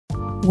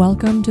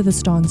Welcome to The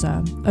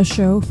Stanza, a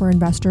show for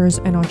investors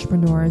and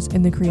entrepreneurs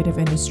in the creative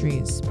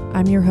industries.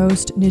 I'm your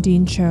host,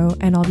 Nadine Cho,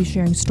 and I'll be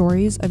sharing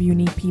stories of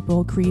unique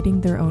people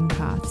creating their own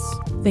paths.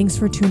 Thanks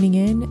for tuning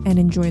in and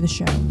enjoy the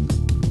show.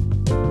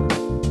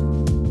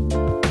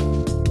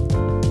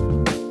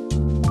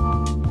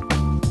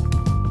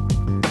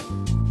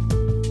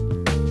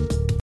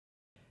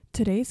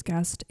 Today's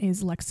guest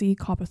is Lexi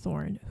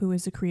Coppathorne, who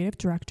is a creative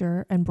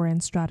director and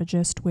brand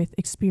strategist with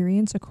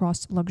experience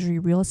across luxury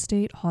real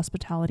estate,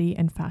 hospitality,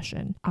 and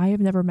fashion. I have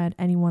never met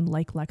anyone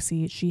like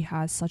Lexi. She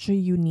has such a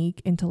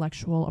unique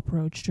intellectual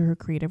approach to her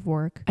creative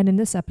work. And in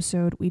this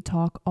episode, we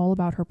talk all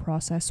about her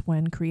process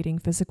when creating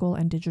physical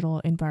and digital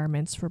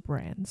environments for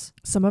brands.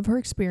 Some of her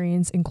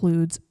experience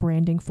includes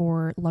branding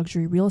for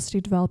luxury real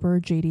estate developer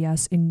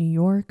JDS in New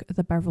York,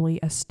 the Beverly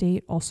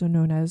Estate, also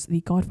known as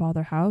the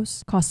Godfather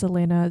House,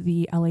 Castellana,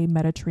 the LA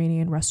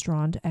Mediterranean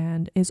restaurant,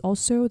 and is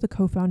also the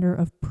co-founder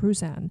of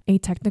Pruzan, a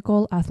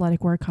technical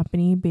athletic wear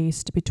company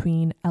based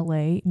between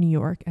LA, New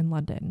York, and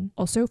London.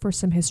 Also, for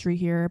some history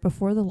here,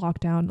 before the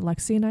lockdown,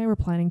 Lexi and I were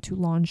planning to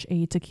launch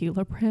a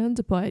tequila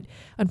brand, but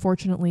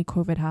unfortunately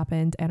COVID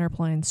happened and our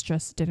plans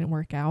just didn't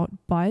work out.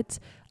 But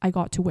I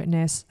got to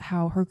witness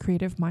how her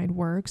creative mind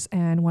works,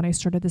 and when I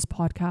started this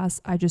podcast,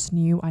 I just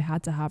knew I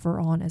had to have her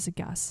on as a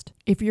guest.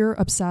 If you're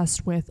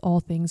obsessed with all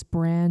things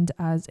brand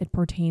as it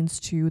pertains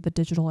to the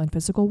digital and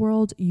physical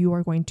world, you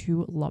are going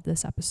to love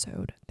this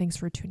episode. Thanks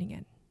for tuning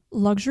in.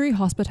 Luxury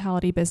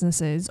hospitality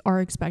businesses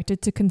are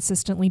expected to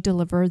consistently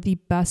deliver the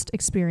best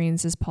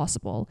experiences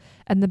possible,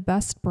 and the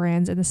best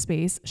brands in the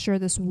space share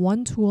this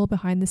one tool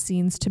behind the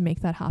scenes to make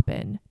that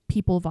happen: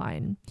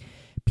 PeopleVine.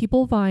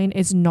 PeopleVine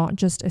is not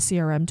just a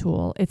CRM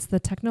tool, it's the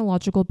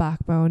technological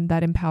backbone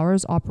that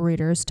empowers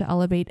operators to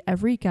elevate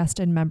every guest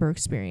and member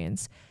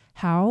experience.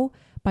 How?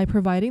 By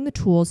providing the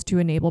tools to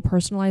enable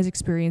personalized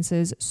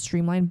experiences,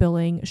 streamline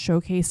billing,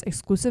 showcase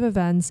exclusive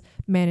events,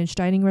 manage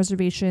dining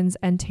reservations,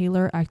 and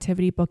tailor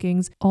activity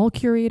bookings, all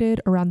curated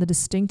around the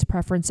distinct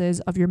preferences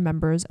of your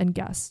members and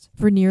guests.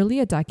 For nearly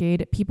a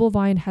decade,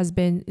 PeopleVine has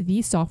been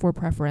the software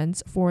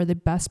preference for the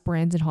best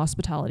brands in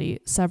hospitality,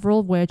 several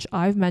of which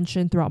I've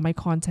mentioned throughout my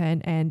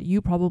content and you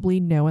probably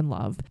know and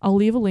love. I'll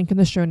leave a link in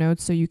the show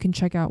notes so you can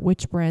check out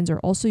which brands are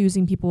also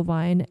using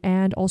PeopleVine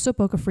and also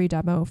book a free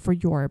demo for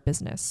your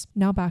business.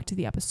 Now back to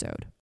the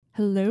episode.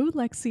 Hello,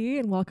 Lexi,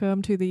 and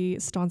welcome to the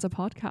Stanza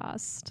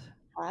podcast.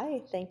 Hi,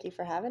 thank you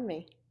for having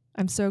me.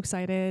 I'm so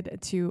excited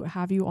to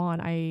have you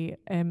on. I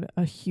am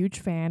a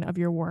huge fan of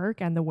your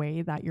work and the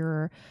way that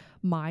your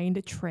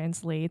mind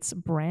translates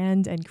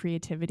brand and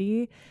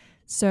creativity.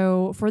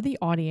 So for the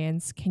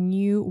audience, can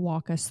you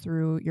walk us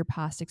through your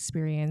past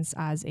experience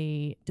as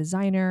a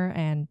designer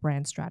and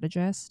brand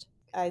strategist?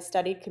 I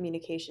studied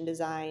communication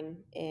design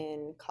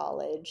in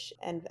college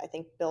and I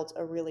think built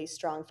a really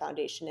strong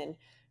foundation in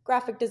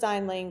graphic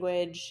design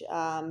language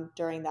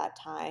during that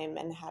time,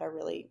 and had a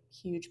really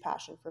huge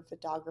passion for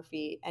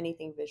photography,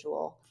 anything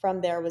visual.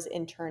 From there was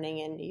interning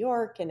in New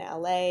York and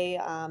LA,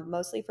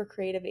 mostly for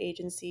creative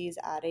agencies,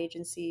 ad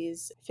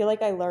agencies. I feel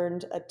like I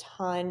learned a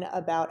ton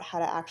about how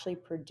to actually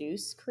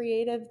produce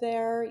creative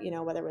there,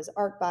 whether it was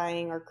art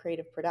buying or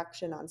creative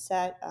production on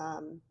set.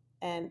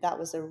 And that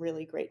was a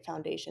really great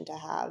foundation to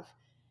have.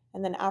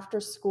 And then after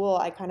school,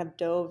 I kind of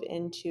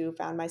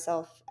found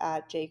myself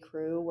at J.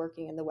 Crew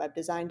working in the web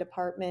design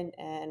department,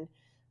 and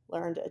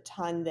learned a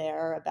ton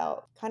there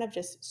about kind of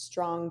just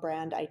strong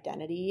brand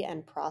identity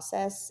and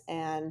process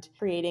and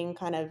creating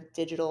kind of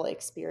digital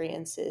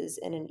experiences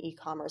in an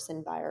e-commerce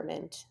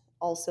environment.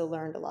 Also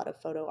learned a lot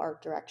of photo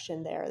art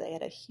direction there. They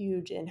had a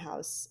huge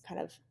in-house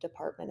kind of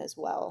department as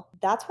well.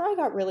 That's where I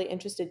got really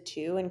interested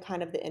too, in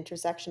kind of the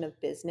intersection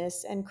of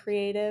business and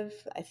creative.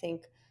 I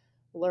think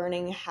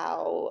learning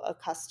how a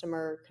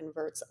customer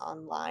converts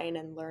online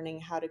and learning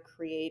how to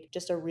create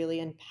just a really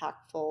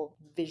impactful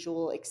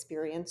visual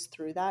experience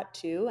through that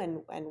too,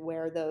 and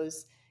where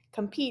those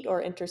compete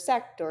or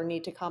intersect or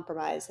need to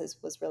compromise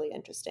was really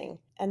interesting.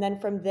 And then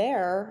from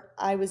there,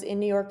 I was in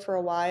New York for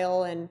a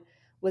while and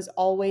was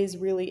always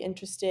really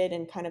interested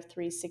in kind of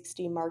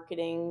 360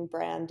 marketing,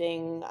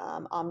 branding,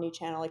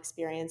 omni-channel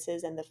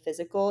experiences, and the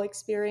physical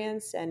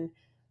experience, and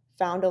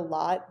found a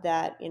lot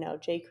that,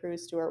 J. Crew,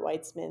 Stuart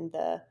Weitzman,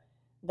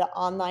 the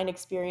online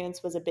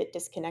experience was a bit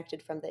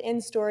disconnected from the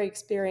in-store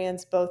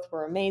experience. Both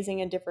were amazing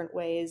in different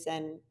ways,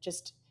 and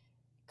just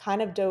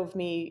kind of dove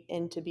me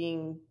into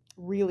being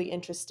really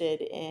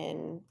interested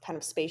in kind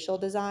of spatial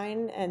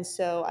design. And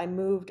so I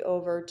moved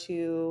over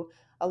to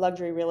a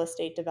luxury real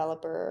estate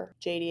developer,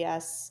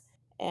 JDS,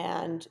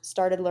 and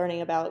started learning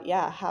about,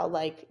 how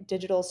like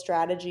digital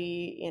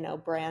strategy,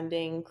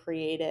 branding,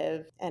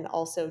 creative, and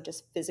also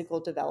just physical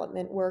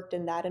development worked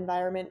in that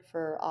environment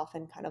for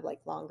often kind of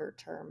like longer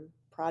term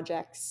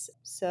projects.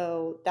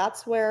 So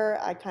that's where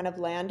I kind of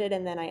landed.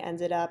 And then I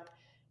ended up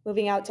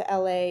moving out to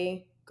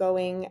LA,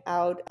 going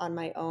out on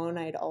my own.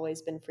 I'd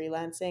always been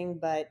freelancing,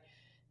 but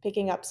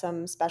picking up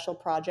some special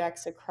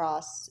projects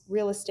across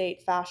real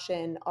estate,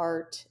 fashion,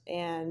 art,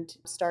 and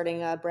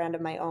starting a brand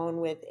of my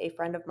own with a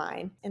friend of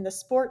mine in the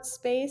sports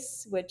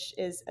space, which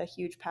is a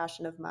huge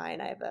passion of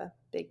mine. I have a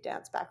big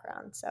dance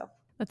background. So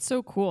That's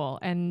so cool.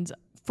 And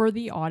for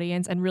the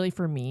audience, and really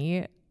for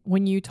me,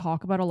 when you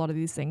talk about a lot of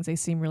these things, they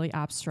seem really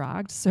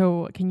abstract.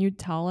 So, can you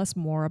tell us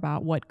more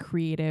about what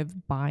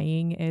creative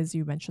buying is?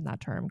 You mentioned that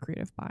term,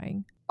 creative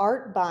buying.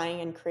 art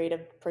buying and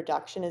creative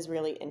production is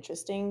really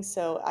interesting.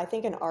 So I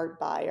think an art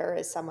buyer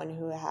is someone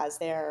who has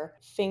their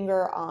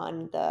finger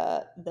on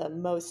the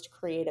most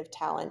creative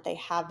talent. They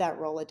have that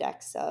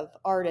Rolodex of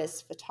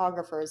artists,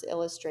 photographers,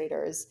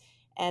 illustrators,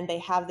 and they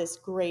have this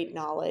great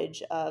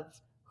knowledge of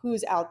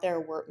who's out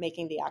there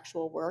making the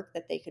actual work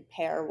that they could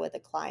pair with a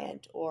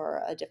client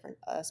or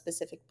a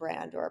specific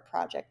brand or a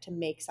project to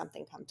make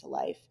something come to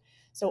life.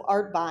 So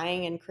art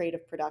buying and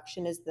creative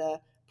production is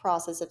the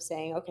process of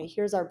saying, okay,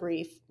 here's our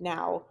brief.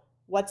 Now,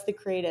 what's the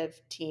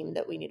creative team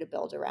that we need to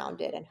build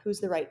around it? And who's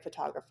the right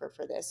photographer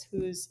for this?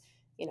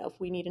 If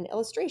we need an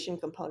illustration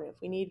component,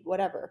 if we need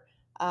whatever,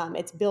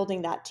 it's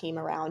building that team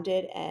around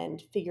it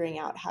and figuring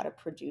out how to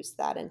produce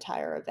that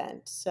entire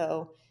event.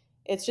 So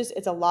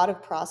it's a lot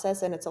of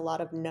process and it's a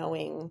lot of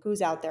knowing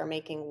who's out there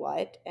making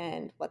what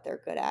and what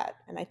they're good at.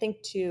 And I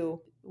think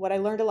too, what I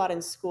learned a lot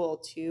in school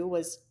too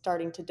was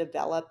starting to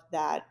develop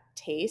that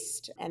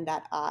taste and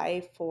that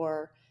eye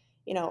for,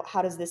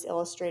 how does this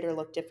illustrator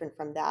look different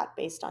from that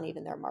based on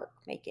even their mark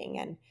making,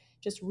 and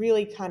just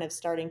really kind of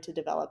starting to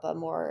develop a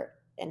more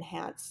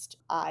enhanced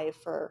eye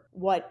for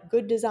what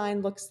good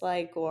design looks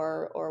like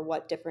or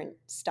what different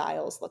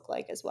styles look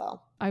like as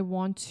well. I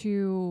want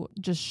to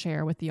just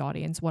share with the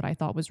audience what I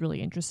thought was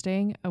really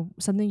interesting.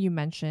 Something you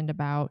mentioned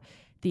about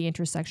the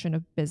intersection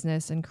of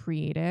business and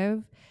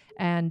creative.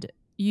 And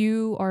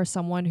you are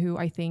someone who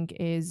I think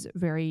is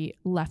very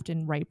left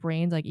and right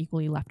brained, like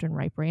equally left and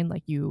right brain.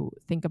 Like you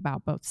think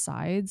about both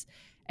sides.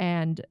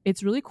 And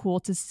it's really cool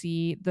to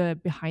see the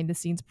behind the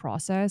scenes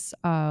process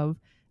of,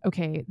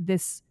 okay,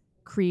 this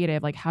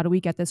creative, like how do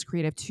we get this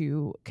creative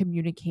to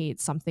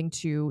communicate something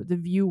to the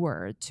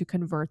viewer, to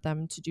convert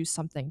them to do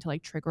something to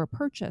like trigger a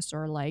purchase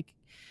or like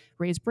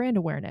raise brand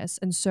awareness.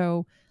 And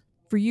so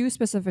for you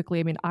specifically,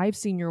 I mean, I've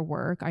seen your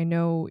work. I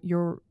know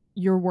your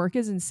work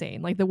is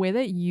insane. Like the way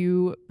that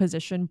you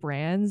position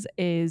brands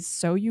is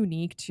so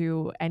unique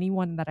to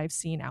anyone that I've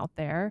seen out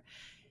there.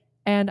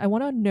 And I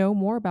want to know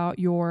more about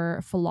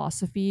your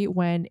philosophy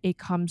when it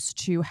comes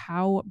to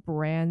how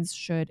brands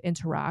should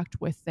interact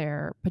with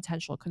their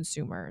potential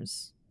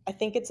consumers. I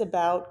think it's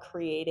about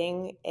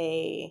creating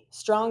a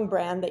strong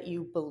brand that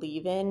you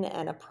believe in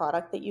and a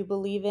product that you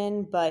believe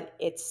in, but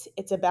it's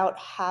about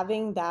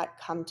having that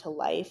come to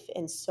life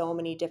in so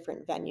many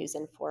different venues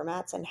and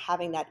formats and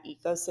having that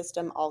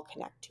ecosystem all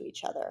connect to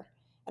each other.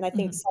 And I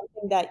think Mhm.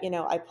 something that,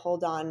 I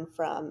pulled on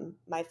from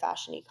my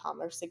fashion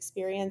e-commerce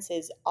experience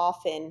is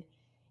often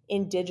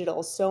in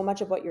digital, so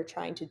much of what you're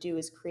trying to do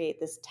is create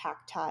this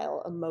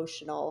tactile,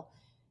 emotional,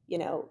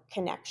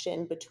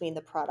 connection between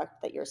the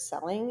product that you're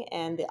selling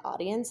and the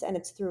audience, and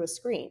it's through a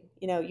screen.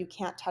 You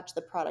can't touch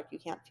the product, you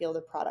can't feel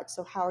the product,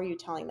 so how are you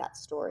telling that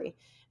story?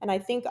 And I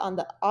think on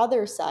the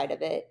other side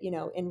of it,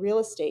 in real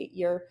estate,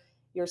 you're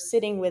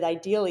sitting with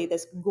ideally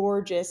this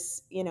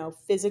gorgeous,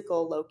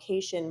 physical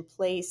location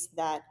place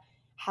that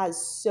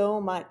has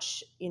so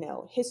much,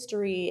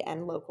 history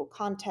and local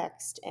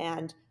context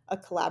and a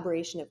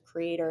collaboration of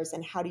creators,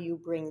 and how do you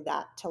bring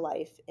that to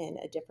life in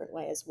a different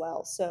way as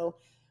well? So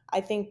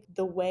I think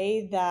the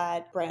way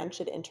that brands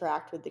should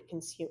interact with the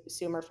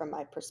consumer, from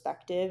my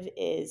perspective,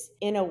 is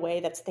in a way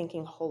that's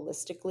thinking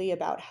holistically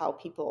about how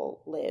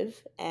people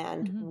live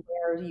and Mhm.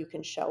 where you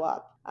can show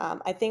up.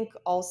 I think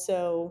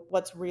also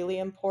what's really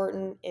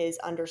important is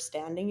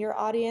understanding your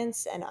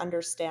audience and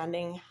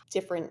understanding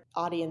different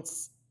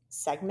audience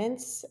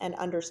segments and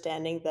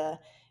understanding the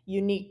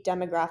unique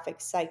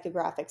demographics,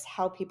 psychographics,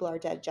 how people are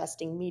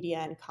digesting media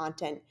and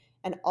content,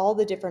 and all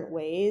the different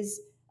ways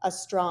a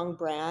strong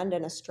brand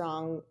and a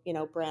strong,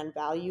 brand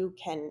value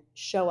can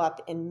show up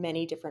in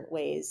many different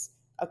ways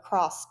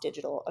across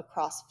digital,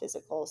 across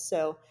physical.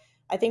 So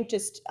I think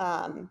just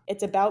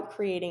it's about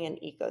creating an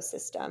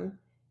ecosystem,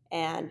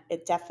 and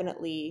it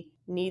definitely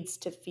needs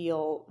to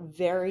feel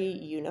very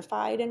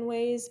unified in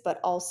ways, but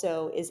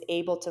also is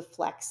able to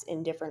flex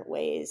in different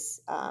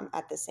ways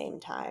at the same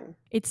time.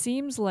 It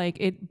seems like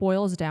it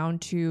boils down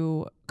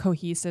to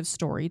cohesive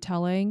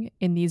storytelling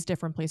in these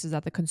different places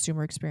that the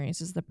consumer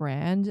experiences the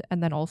brand,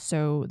 and then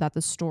also that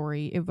the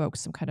story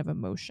evokes some kind of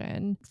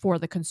emotion for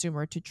the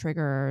consumer to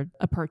trigger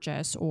a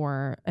purchase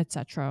or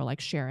etc., like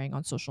sharing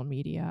on social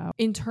media.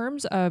 In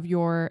terms of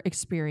your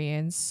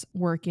experience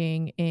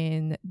working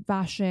in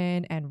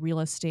fashion and real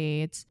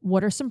estate,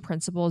 what are some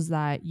principles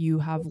that you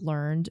have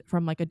learned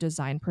from like a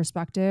design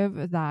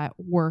perspective that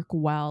work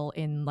well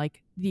in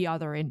like the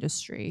other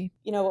industry?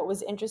 What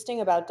was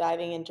interesting about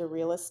diving into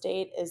real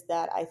estate is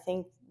that I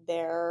think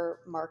their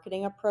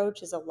marketing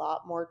approach is a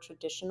lot more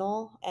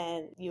traditional,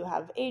 and you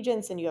have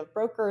agents and you have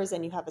brokers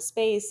and you have a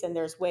space, and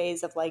there's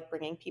ways of like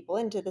bringing people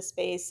into the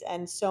space.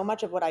 And so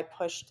much of what I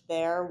pushed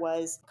there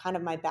was kind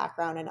of my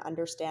background and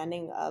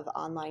understanding of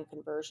online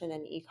conversion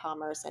and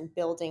e-commerce and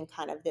building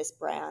kind of this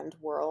brand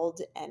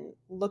world and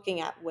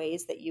looking at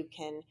ways that you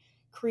can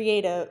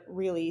create a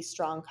really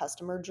strong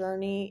customer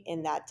journey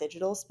in that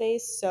digital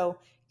space. So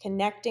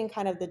connecting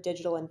kind of the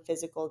digital and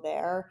physical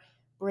there,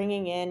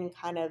 bringing in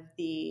kind of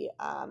the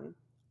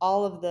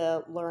all of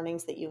the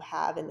learnings that you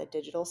have in the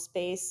digital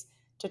space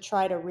to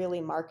try to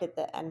really market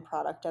the end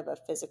product of a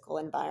physical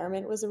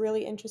environment was a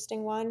really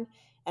interesting one.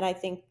 And I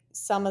think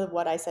some of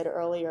what I said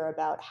earlier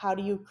about how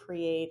do you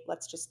create,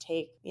 let's just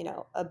take,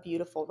 a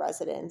beautiful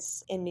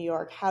residence in New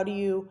York. How do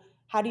you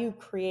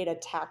create a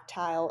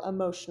tactile,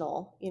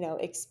 emotional,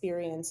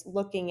 experience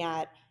looking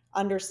at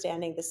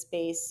understanding the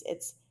space?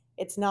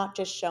 It's not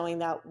just showing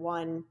that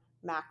one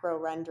macro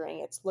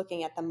rendering, it's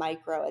looking at the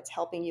micro, it's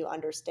helping you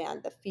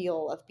understand the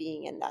feel of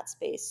being in that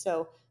space.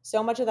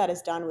 So much of that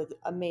is done with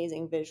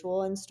amazing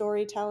visual and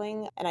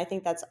storytelling, and I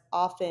think that's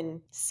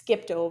often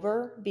skipped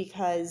over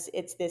because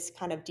it's this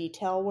kind of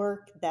detail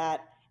work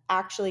that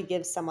actually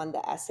gives someone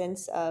the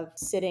essence of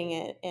sitting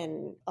in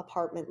an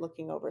apartment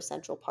looking over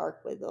Central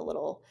Park with a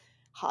little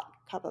hot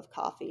cup of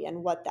coffee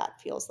and what that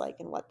feels like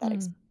and what that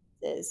experience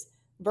is,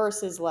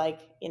 versus like,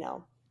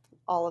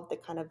 all of the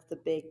kind of the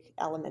big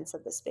elements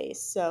of the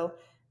space. So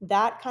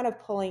that kind of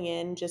pulling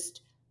in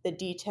just the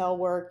detail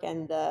work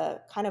and the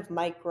kind of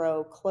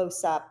micro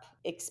close up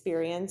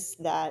experience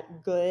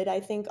that good, I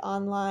think,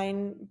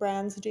 online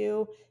brands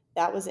do.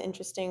 That was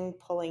interesting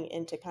pulling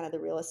into kind of the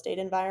real estate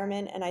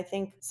environment. And I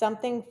think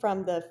something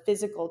from the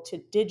physical to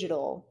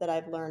digital that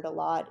I've learned a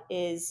lot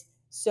is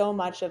so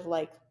much of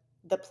like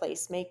the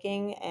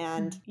placemaking,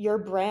 and your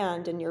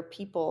brand and your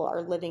people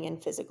are living in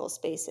physical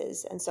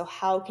spaces. And so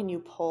how can you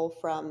pull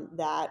from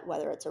that,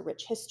 whether it's a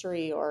rich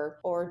history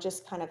or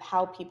just kind of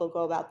how people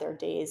go about their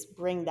days,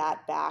 bring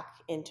that back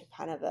into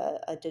kind of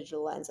a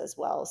digital lens as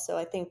well. So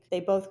I think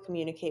they both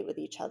communicate with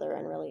each other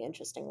in really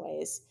interesting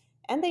ways,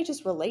 and they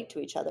just relate to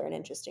each other in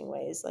interesting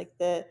ways. Like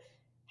the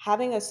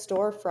having a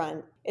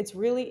storefront, it's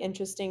really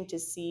interesting to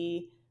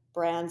see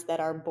brands that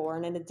are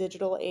born in a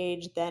digital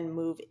age then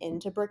move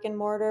into brick and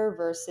mortar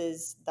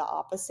versus the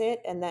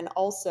opposite. And then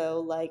also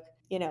like,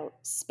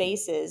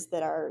 spaces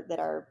that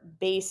are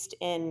based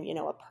in,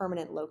 a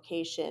permanent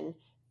location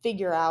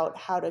figure out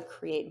how to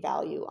create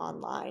value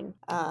online.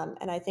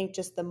 And I think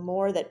just the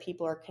more that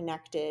people are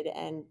connected,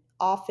 and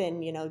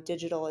often,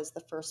 digital is the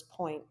first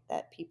point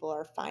that people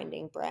are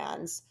finding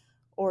brands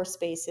or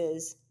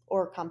spaces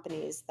or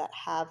companies that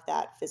have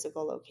that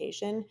physical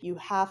location. You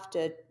have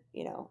to,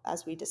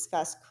 as we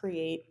discussed,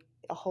 create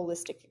a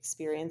holistic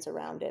experience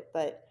around it,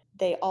 but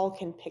they all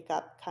can pick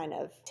up kind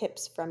of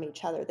tips from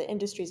each other. The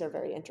industries are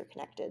very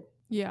interconnected.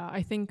 Yeah,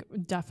 I think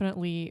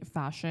definitely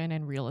fashion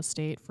and real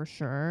estate for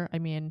sure. I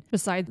mean,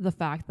 besides the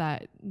fact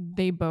that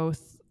they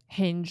both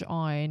hinge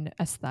on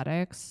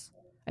aesthetics,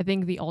 I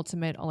think the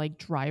ultimate like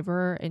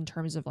driver in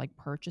terms of like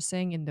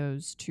purchasing in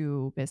those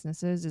two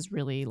businesses is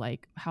really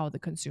like how the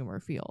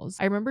consumer feels.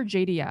 I remember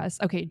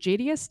JDS. Okay,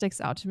 JDS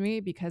sticks out to me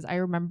because I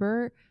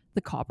remember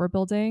the Copper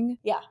Building,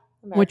 Yeah,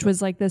 which American.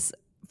 was like this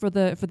for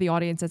the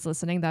audience that's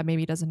listening that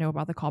maybe doesn't know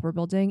about the Copper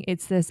Building.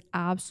 It's this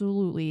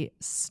absolutely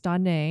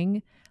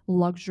stunning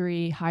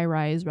luxury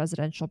high-rise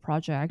residential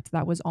project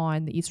that was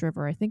on the East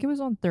River. I think it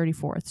was on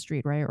 34th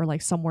Street, right? Or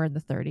like somewhere in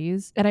the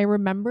 30s. And I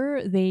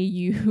remember they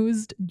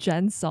used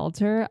Jen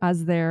Selter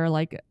as their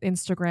like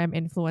Instagram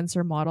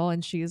influencer model,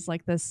 and she's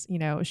like this,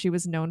 she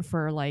was known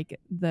for like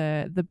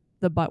the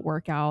butt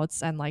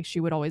workouts, and like she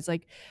would always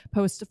like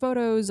post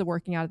photos of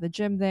working out at the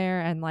gym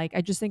there. And like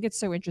I just think it's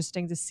so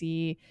interesting to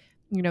see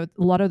a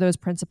lot of those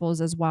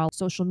principles as well.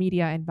 Social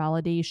media and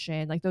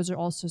validation, like those are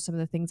also some of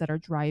the things that are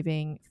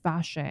driving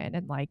fashion,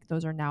 and like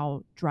those are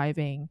now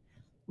driving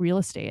real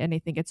estate. And I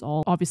think it's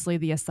all obviously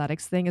the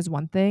aesthetics thing is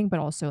one thing, but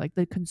also like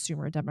the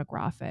consumer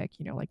demographic,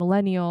 like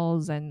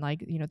millennials and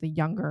like, the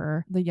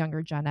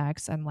younger Gen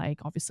X, and like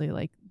obviously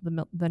like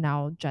the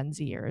now Gen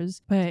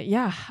Zers. But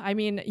yeah, I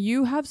mean,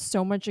 you have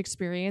so much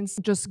experience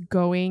just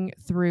going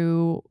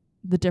through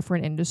the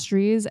different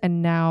industries.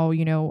 And now,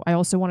 I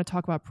also want to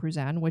talk about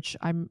Pruzan, which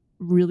I'm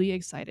really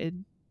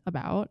excited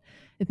about.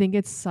 I think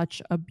it's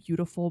such a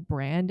beautiful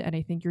brand. And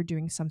I think you're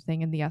doing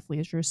something in the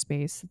athleisure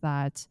space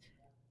that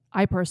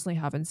I personally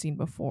haven't seen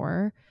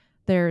before.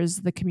 There's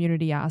the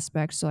community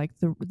aspect. So like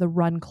the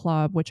run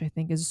club, which I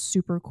think is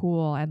super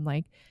cool. And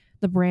like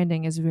the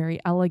branding is very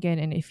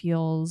elegant, and it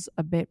feels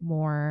a bit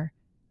more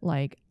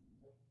like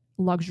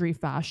luxury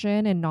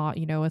fashion and not,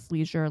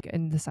 athleisure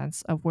in the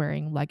sense of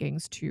wearing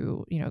leggings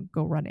to,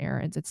 go run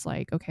errands. It's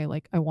like, okay,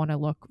 like I want to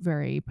look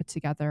very put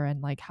together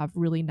and like have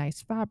really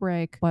nice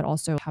fabric, but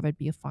also have it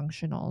be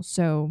functional.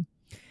 So,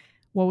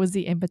 what was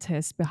the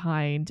impetus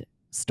behind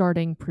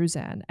starting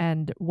Pruzan,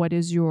 and what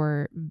is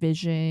your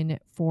vision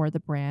for the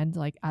brand,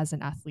 like as an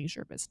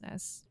athleisure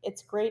business?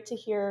 It's great to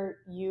hear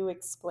you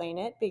explain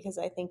it because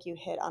I think you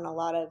hit on a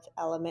lot of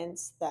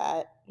elements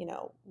that,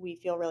 we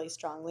feel really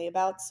strongly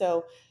about.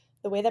 So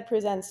the way that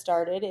Present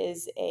started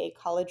is a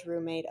college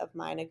roommate of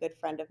mine, a good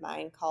friend of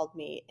mine, called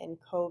me in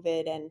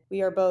COVID, and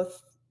we were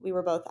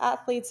both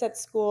athletes at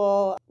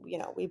school.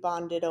 We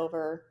bonded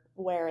over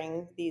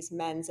wearing these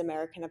men's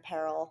American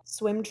Apparel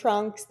swim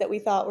trunks that we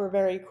thought were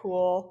very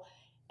cool.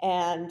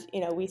 And,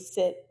 we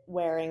sit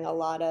wearing a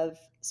lot of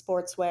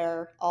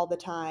sportswear all the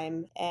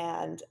time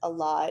and a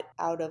lot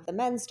out of the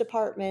men's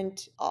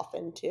department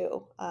often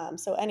too.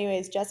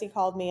 Anyways, Jesse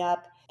called me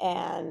up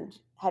and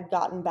had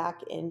gotten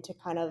back into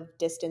kind of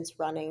distance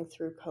running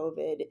through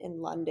COVID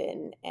in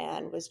London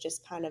and was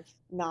just kind of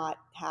not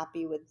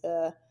happy with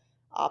the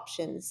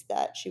options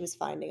that she was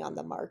finding on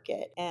the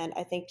market. And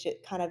I think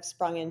it kind of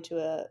sprung into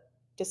a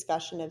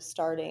discussion of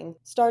starting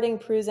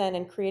Pruzen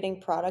and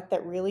creating product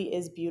that really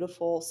is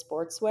beautiful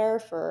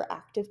sportswear for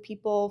active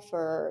people,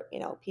 for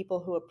people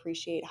who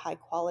appreciate high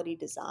quality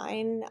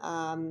design,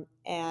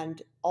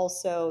 and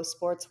also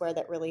sportswear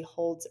that really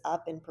holds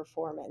up in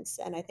performance.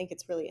 And I think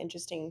it's really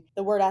interesting.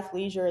 The word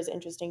athleisure is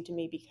interesting to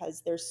me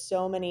because there's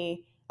so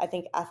many, I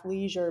think,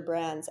 athleisure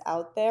brands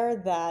out there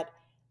that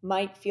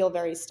might feel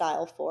very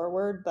style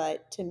forward,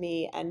 but to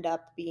me end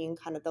up being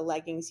kind of the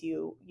leggings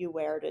you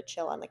wear to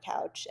chill on the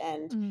couch.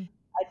 And Mm.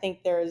 I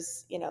think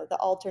there's, the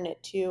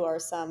alternate too are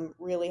some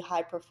really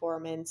high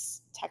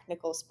performance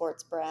technical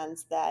sports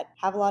brands that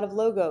have a lot of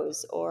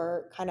logos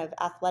or kind of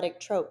athletic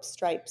tropes,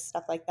 stripes,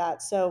 stuff like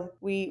that. So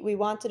we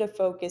wanted to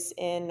focus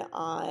in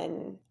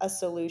on a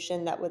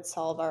solution that would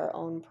solve our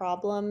own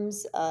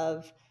problems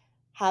of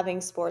having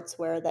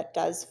sportswear that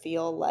does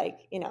feel like,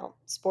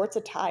 sports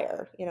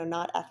attire,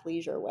 not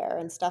athleisure wear,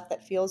 and stuff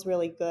that feels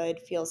really good,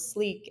 feels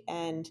sleek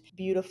and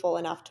beautiful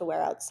enough to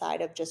wear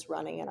outside of just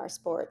running in our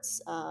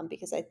sports.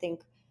 Because I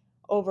think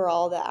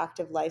overall the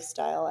active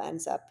lifestyle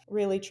ends up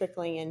really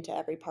trickling into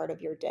every part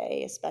of your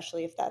day,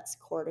 especially if that's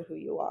core to who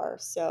you are.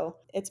 So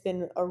it's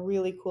been a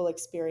really cool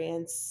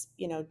experience,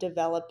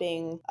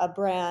 developing a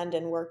brand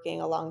and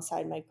working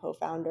alongside my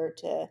co-founder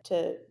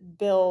to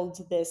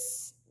build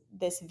this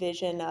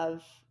vision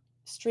of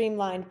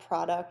streamlined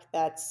product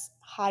that's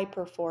high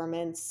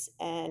performance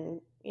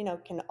and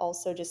can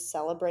also just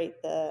celebrate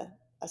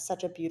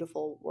such a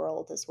beautiful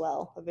world as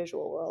well, a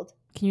visual world.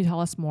 Can you tell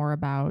us more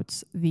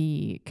about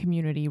the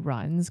community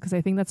runs? Because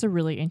I think that's a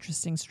really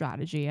interesting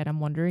strategy. And I'm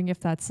wondering if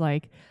that's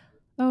like,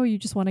 oh, you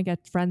just want to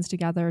get friends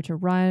together to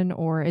run,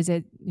 or is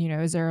it,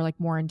 is there like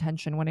more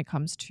intention when it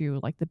comes to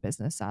like the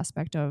business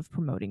aspect of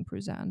promoting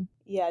Pruzan?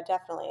 Yeah,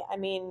 definitely. I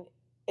mean,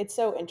 it's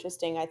so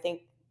interesting. I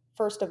think,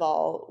 first of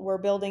all, we're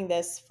building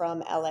this from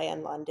LA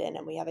and London,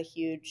 and we have a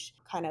huge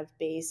kind of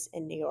base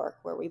in New York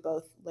where we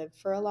both lived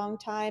for a long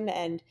time.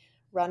 And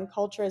run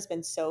culture has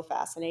been so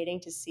fascinating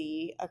to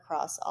see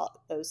across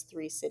all those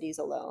three cities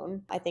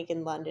alone. I think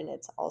in London,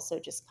 it's also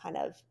just kind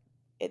of,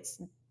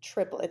 it's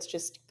it's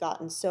just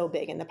gotten so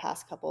big in the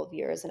past couple of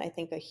years. And I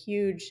think a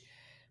huge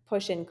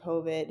push in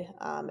COVID,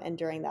 and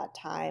during that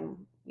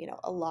time,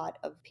 a lot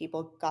of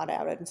people got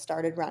out and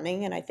started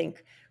running, and I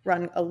think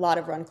a lot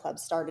of run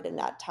clubs started in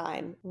that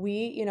time.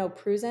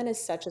 Pruzen is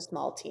such a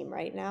small team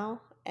right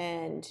now,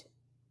 and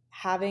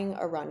having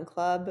a run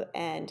club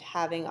and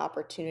having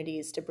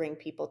opportunities to bring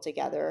people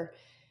together,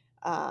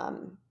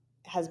 um,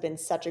 has been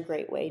such a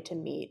great way to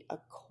meet a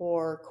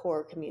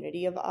core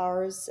community of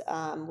ours,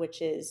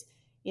 which is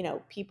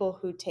people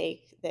who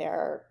take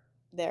their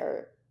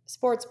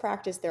sports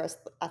practice, their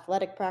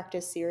athletic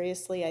practice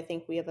seriously. I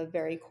think we have a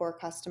very core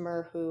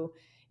customer who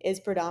is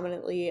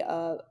predominantly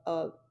a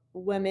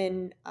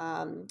woman,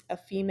 a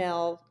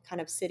female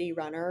kind of city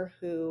runner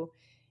who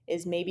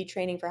is maybe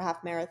training for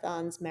half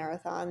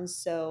marathons.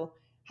 So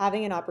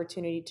having an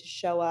opportunity to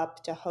show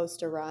up to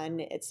host a run,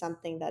 it's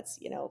something that's,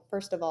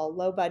 first of all,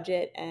 low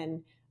budget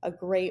and a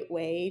great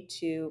way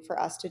for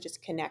us to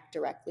just connect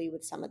directly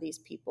with some of these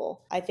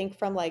people. I think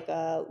from like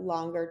a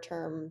longer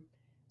term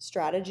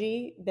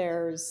strategy,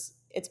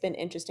 it's been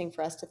interesting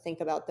for us to think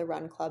about the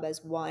run club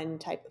as one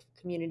type of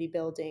community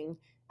building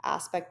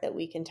aspect that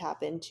we can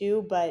tap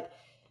into, but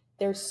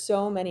there's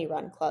so many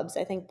run clubs.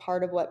 I think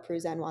part of what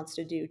Pruzen wants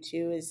to do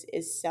too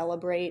is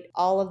celebrate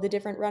all of the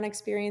different run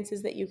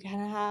experiences that you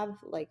can have,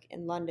 like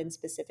in London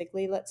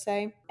specifically, let's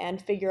say,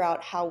 and figure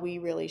out how we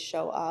really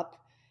show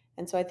up.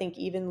 And so I think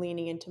even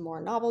leaning into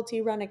more novelty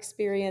run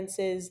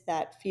experiences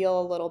that feel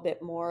a little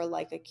bit more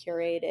like a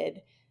curated,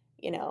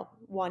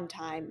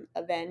 one-time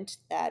event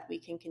that we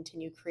can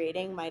continue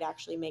creating might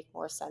actually make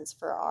more sense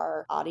for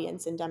our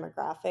audience and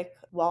demographic,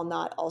 while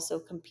not also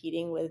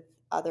competing with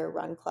other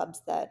run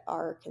clubs that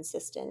are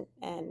consistent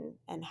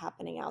and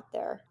happening out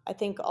there. I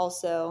think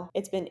also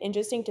it's been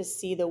interesting to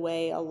see the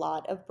way a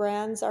lot of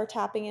brands are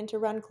tapping into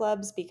run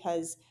clubs,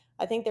 because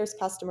I think there's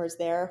customers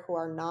there who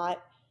are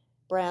not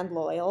brand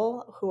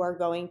loyal, who are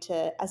going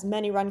to as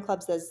many run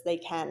clubs as they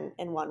can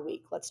in one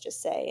week, let's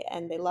just say,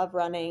 and they love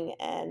running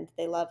and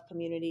they love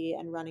community,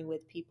 and running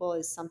with people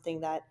is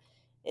something that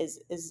is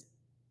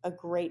a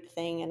great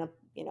thing and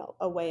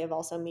a way of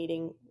also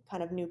meeting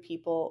kind of new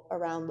people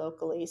around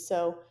locally.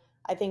 So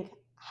I think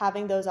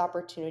having those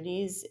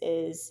opportunities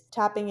is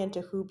tapping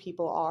into who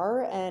people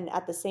are, and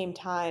at the same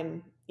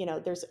time,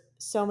 there's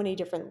so many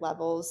different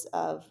levels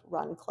of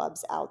run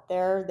clubs out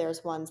there.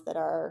 There's ones that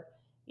are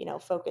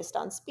focused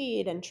on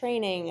speed and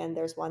training, and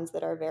there's ones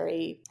that are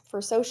very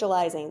for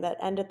socializing, that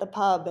end at the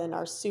pub and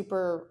are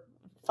super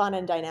fun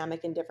and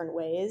dynamic in different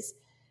ways.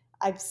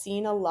 I've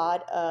seen a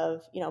lot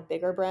of,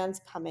 bigger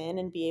brands come in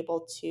and be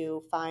able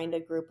to find a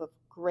group of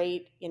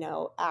great,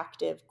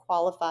 active,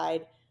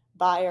 qualified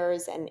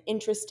buyers and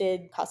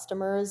interested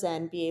customers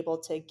and be able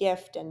to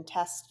gift and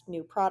test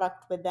new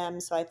product with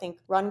them. So I think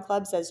run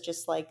clubs as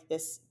just like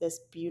this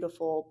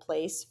beautiful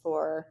place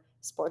for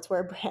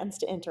sportswear brands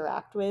to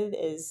interact with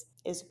is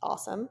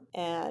awesome.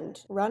 And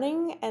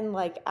running and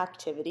like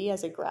activity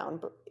as a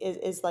ground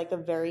is like a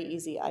very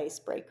easy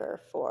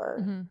icebreaker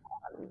Hmm.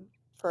 um,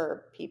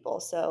 for people.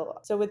 So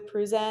with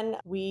Pruzen,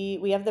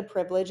 we have the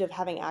privilege of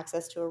having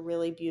access to a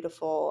really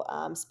beautiful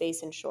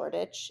space in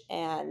Shoreditch,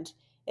 and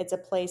it's a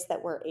place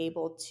that we're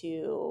able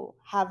to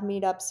have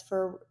meetups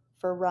for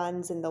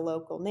runs in the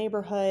local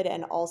neighborhood,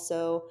 and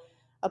also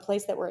a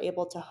place that we're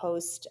able to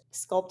host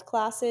sculpt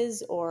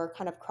classes or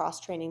kind of cross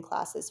training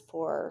classes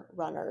for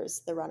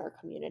runners, the runner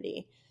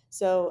community.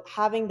 So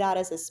having that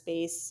as a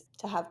space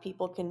to have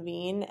people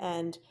convene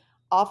and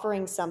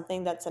offering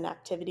something that's an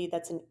activity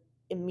that's an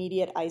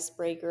immediate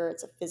icebreaker.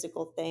 It's a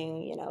physical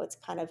thing. It's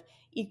kind of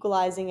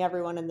equalizing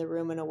everyone in the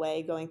room in a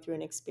way, going through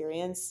an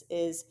experience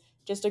is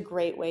just a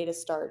great way to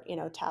start,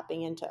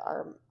 tapping into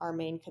our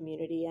main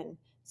community and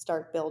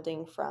start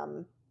building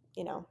from,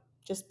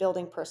 just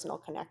building personal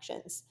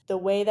connections. The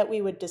way that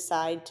we would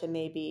decide to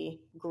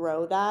maybe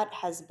grow that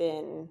has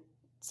been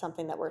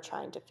something that we're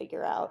trying to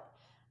figure out.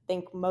 I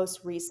think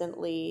most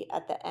recently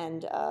at the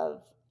end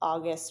of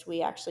August,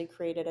 we actually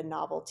created a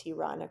novelty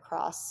run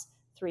across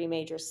three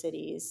major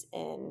cities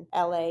in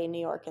LA, New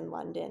York, and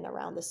London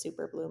around the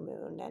super blue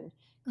moon, and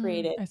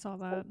created I saw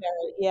that.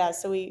 yeah,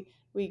 so we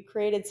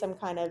created some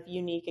kind of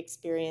unique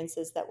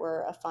experiences that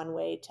were a fun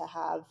way to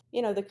have,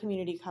 the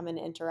community come and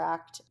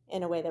interact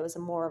in a way that was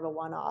more of a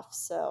one-off.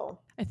 So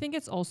I think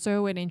it's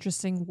also an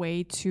interesting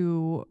way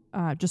to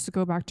just to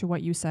go back to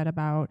what you said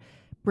about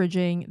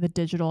bridging the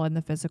digital and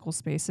the physical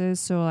spaces.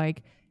 So,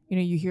 like,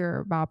 you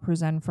hear about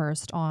Present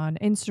First on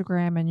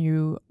Instagram and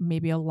you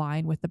maybe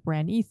align with the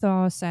brand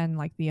ethos and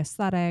like the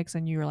aesthetics,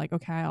 and you're like,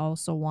 okay, I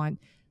also want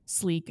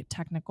sleek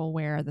technical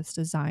wear that's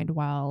designed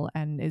well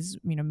and is,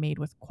 made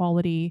with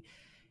quality.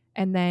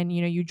 And then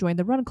you join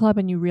the run club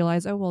and you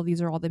realize, oh well,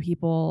 these are all the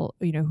people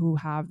who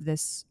have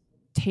this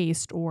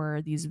taste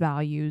or these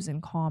values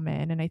in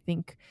common. And I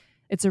think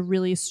it's a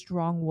really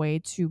strong way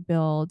to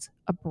build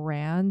a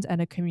brand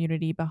and a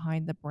community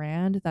behind the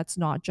brand that's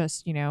not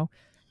just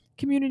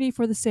community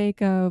for the sake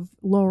of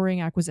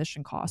lowering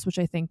acquisition costs, which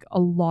I think a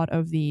lot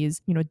of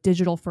these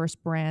digital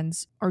first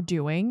brands are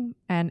doing.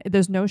 And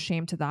there's no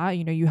shame to that.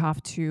 You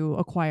have to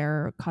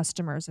acquire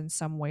customers in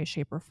some way,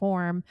 shape, or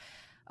form.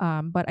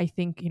 But I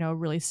think, a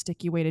really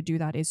sticky way to do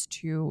that is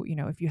to,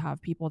 if you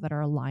have people that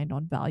are aligned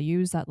on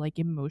values, that like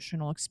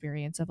emotional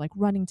experience of like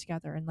running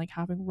together and like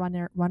having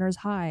runners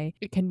high,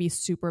 it can be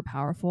super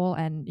powerful.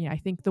 And, I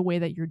think the way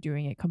that you're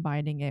doing it,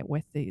 combining it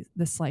with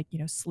this like,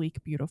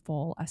 sleek,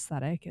 beautiful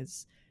aesthetic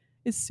is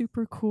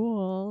super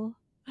cool.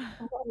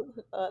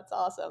 That's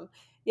awesome.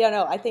 Yeah,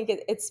 no, I think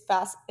it's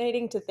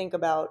fascinating to think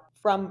about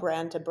from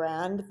brand to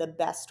brand the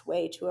best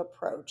way to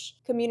approach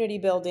community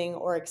building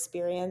or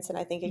experience. And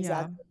I think Yeah.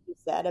 exactly what you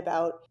said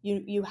about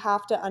you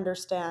have to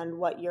understand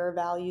what your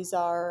values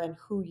are and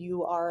who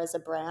you are as a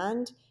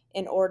brand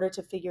in order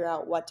to figure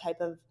out what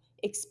type of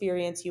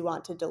experience you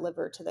want to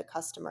deliver to the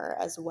customer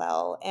as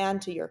well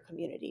and to your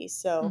community.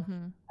 So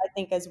Hmm. I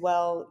think as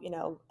well,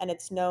 and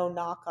it's no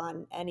knock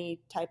on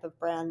any type of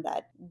brand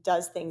that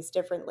does things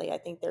differently. I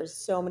think there's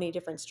so many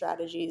different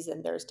strategies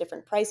and there's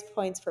different price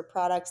points for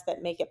products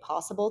that make it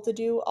possible to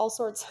do all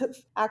sorts of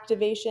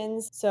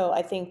activations. So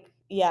I think,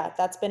 yeah,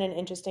 that's been an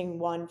interesting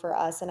one for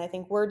us. And I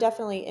think we're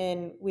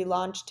definitely we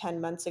launched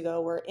 10 months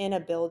ago. We're in a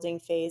building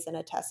phase and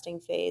a testing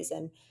phase.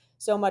 And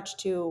so much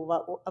too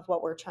of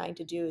what we're trying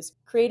to do is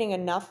creating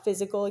enough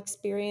physical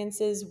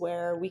experiences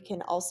where we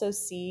can also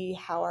see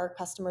how our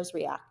customers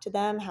react to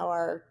them, how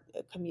our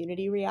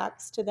community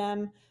reacts to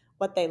them,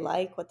 what they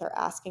like, what they're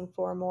asking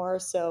for more.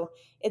 So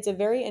it's a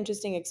very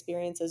interesting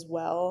experience as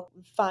well,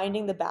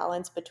 finding the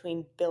balance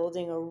between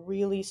building a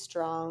really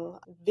strong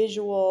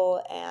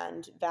visual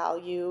and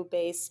value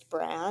based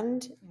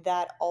brand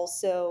that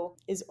also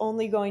is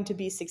only going to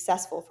be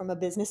successful from a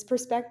business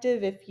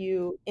perspective if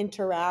you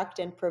interact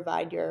and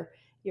provide your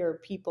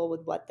people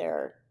with what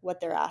they're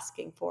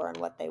asking for and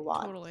what they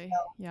want. So Totally.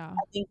 Yeah.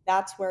 I think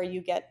that's where you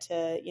get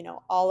to,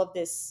 all of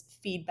this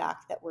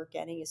feedback that we're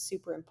getting is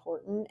super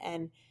important.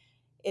 And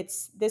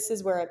this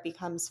is where it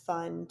becomes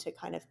fun to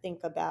kind of think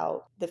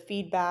about the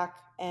feedback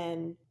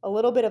and a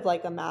little bit of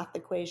like a math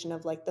equation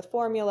of like the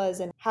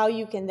formulas and how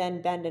you can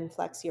then bend and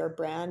flex your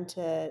brand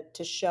to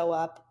show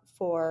up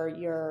for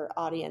your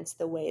audience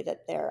the way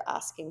that they're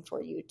asking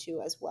for you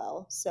to as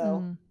well. So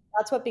Mm.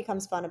 that's what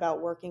becomes fun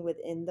about working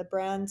within the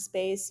brand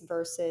space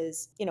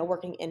versus,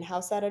 working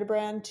in-house at a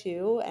brand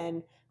too,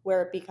 and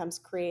where it becomes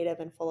creative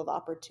and full of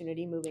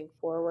opportunity moving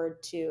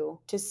forward to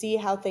see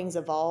how things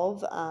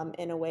evolve,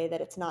 in a way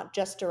that it's not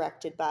just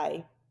directed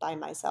by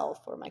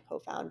myself or my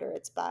co-founder.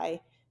 It's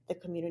by the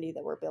community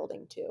that we're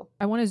building too.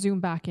 I want to zoom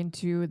back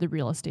into the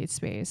real estate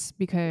space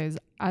because,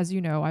 as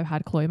you know, I've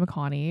had Chloe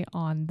McConney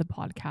on the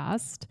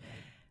podcast.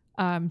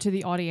 To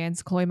the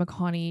audience, Chloe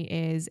McConney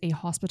is a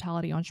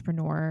hospitality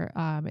entrepreneur.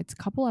 It's a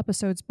couple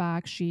episodes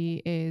back.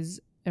 She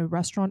is a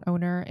restaurant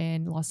owner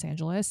in Los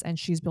Angeles, and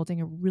she's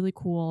building a really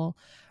cool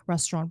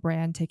restaurant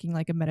brand, taking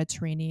like a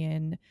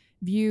Mediterranean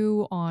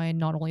view on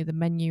not only the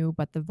menu,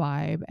 but the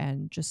vibe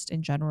and just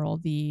in general,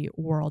 the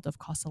world of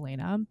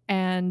Casalena.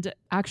 And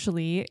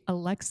actually,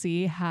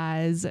 Alexi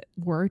has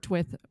worked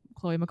with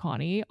Chloe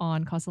McConney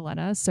on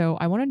Casalena. So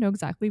I want to know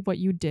exactly what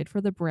you did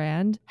for the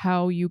brand,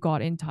 how you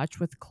got in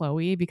touch with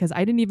Chloe, because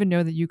I didn't even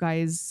know that you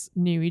guys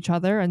knew each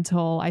other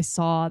until I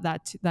saw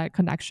that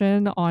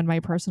connection on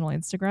my personal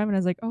Instagram, and I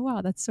was like, oh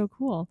wow, that's so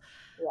cool.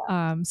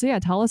 Yeah. So yeah,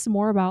 tell us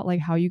more about like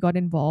how you got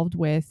involved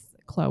with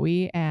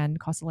Chloe and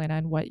Casalena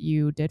and what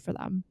you did for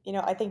them.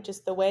 I think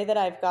just the way that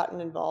I've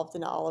gotten involved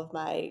in all of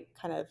my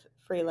kind of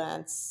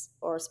freelance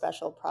or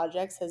special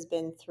projects has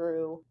been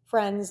through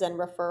friends and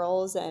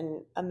referrals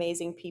and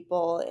amazing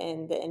people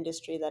in the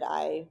industry that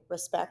I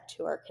respect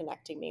who are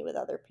connecting me with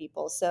other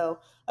people. So,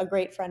 a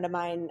great friend of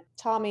mine,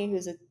 Tommy,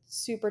 who's a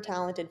super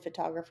talented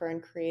photographer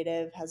and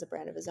creative, has a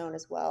brand of his own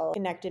as well,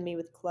 connected me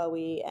with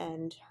Chloe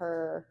and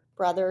her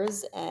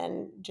brothers,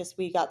 and just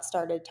we got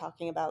started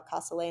talking about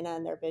Casalena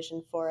and their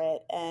vision for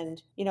it.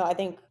 And I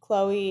think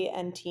Chloe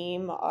and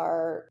team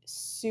are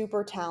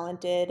super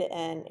talented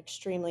and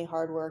extremely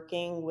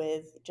hardworking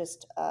with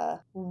just a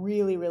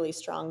really, really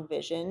strong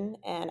vision.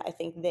 And I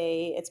think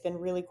it's been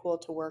really cool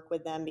to work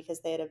with them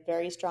because they had a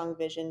very strong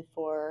vision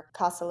for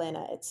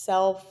Casalena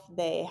itself.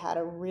 They had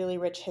a really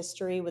rich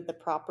history with the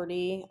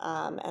property,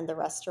 and the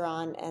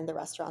restaurant and the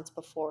restaurants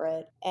before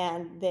it.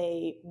 And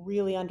they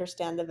really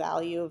understand the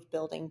value of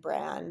building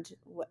brand,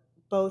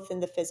 both in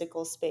the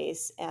physical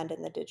space and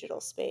in the digital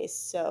space.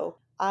 So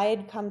I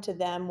had come to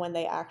them when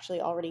they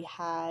actually already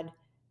had,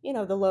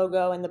 the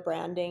logo and the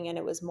branding. And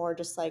it was more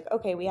just like,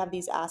 okay, we have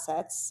these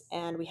assets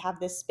and we have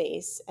this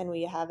space and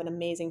we have an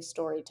amazing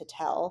story to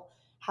tell.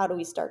 How do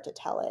we start to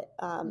tell it?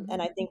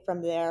 And I think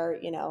from there,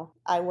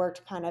 I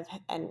worked kind of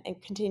and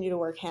continue to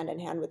work hand in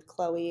hand with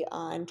Chloe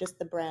on just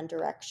the brand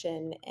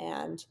direction.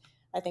 And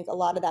I think a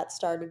lot of that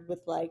started with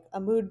like a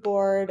mood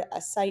board,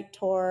 a site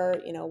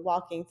tour,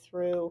 walking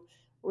through,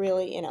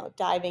 really,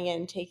 diving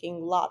in,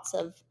 taking lots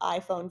of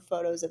iPhone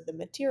photos of the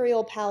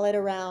material palette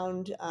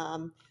around,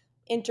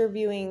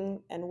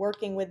 interviewing and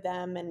working with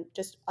them, and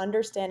just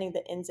understanding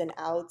the ins and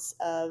outs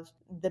of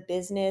the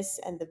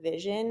business and the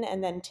vision,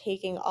 and then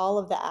taking all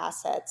of the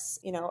assets,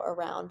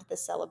 around the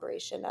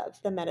celebration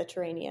of the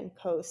Mediterranean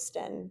coast.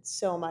 And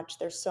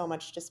there's so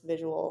much just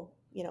visual,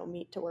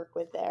 meat to work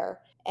with there.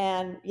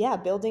 And yeah,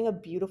 building a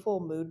beautiful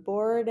mood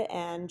board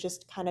and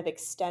just kind of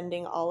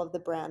extending all of the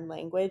brand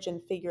language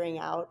and figuring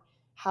out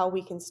how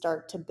we can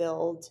start to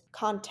build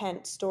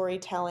content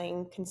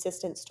storytelling,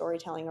 consistent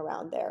storytelling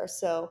around there.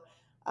 So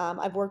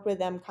I've worked with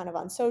them kind of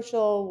on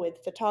social,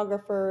 with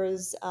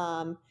photographers,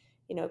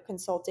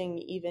 consulting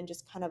even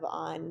just kind of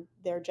on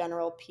their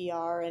general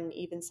PR and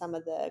even some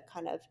of the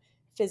kind of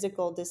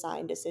physical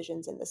design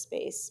decisions in the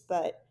space.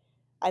 But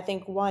I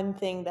think one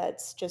thing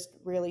that's just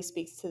really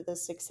speaks to the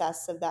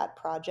success of that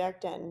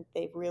project, and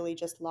they've really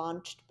just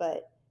launched,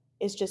 but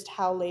is just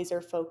how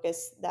laser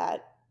focused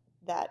that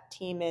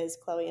team is.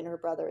 Chloe and her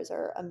brothers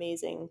are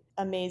amazing,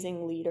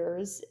 amazing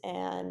leaders.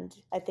 And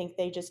I think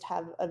they just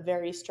have a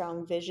very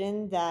strong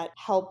vision that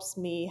helps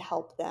me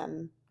help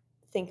them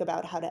think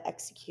about how to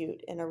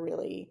execute in a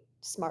really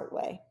smart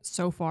way.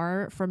 So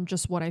far from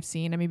just what I've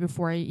seen, I mean,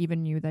 before I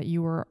even knew that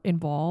you were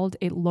involved,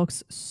 it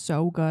looks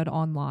so good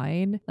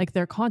online. Like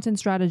their content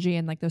strategy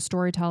and like the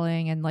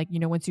storytelling, and like,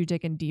 once you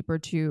dig in deeper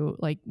to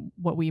like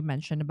what we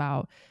mentioned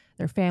about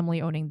their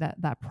family owning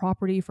that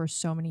property for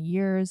so many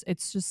years,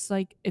 it's just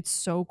like it's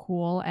so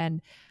cool.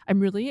 And I'm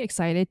really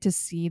excited to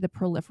see the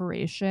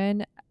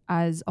proliferation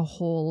as a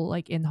whole,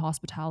 like in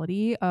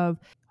hospitality, of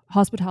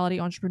hospitality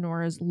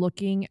entrepreneurs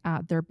looking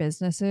at their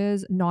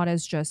businesses not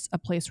as just a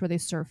place where they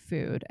serve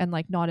food, and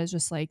like not as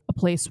just like a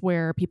place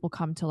where people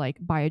come to like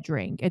buy a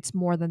drink. It's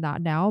more than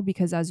that now,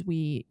 because as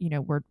we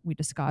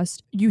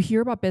discussed, you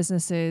hear about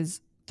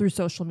businesses through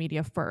social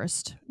media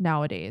first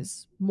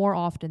nowadays, more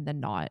often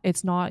than not.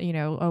 It's not,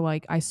 oh,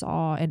 like I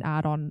saw an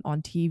ad on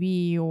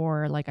TV,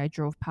 or like I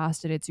drove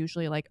past it. It's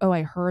usually like, oh,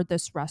 I heard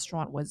this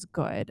restaurant was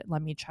good,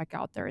 let me check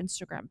out their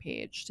Instagram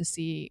page to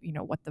see,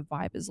 what the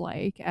vibe is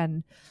like.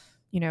 And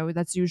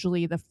that's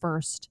usually the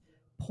first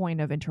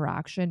point of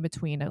interaction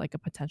between like a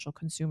potential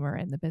consumer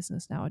and the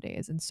business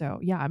nowadays. And so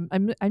yeah,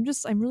 I'm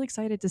really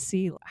excited to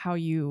see how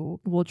you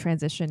will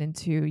transition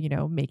into,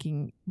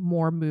 making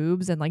more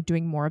moves and like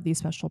doing more of these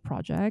special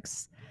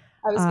projects.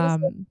 I was going to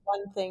say Um,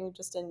 one thing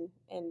just in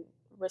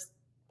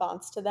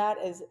response to that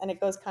is, and it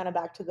goes kind of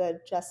back to the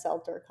Jess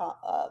Selter,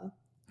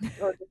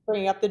 or just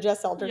bringing up the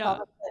Jess Selter yeah.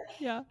 comment.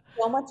 Yeah.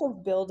 So much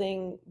of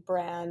building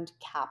brand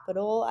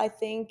capital, I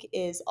think,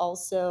 is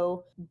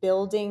also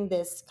building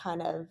this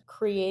kind of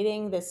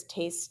creating this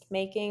taste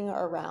making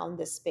around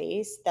the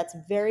space that's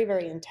very,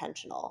 very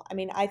intentional. I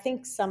mean, I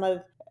think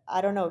I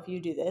don't know if you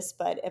do this,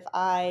 but if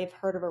I've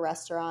heard of a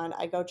restaurant,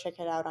 I go check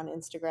it out on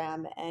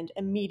Instagram, and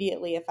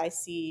immediately if I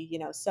see,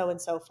 so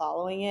and so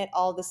following it,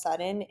 all of a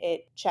sudden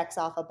it checks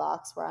off a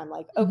box where I'm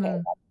like, okay,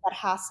 Mhm. that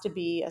has to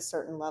be a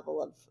certain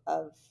level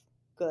of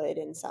good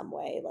in some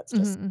way. Let's Mhm.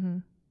 just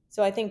Mhm.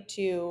 so I think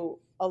too,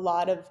 a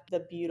lot of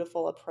the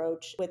beautiful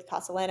approach with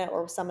Casalena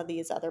or some of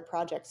these other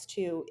projects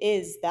too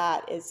is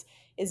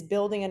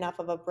building enough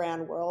of a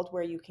brand world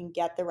where you can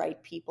get the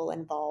right people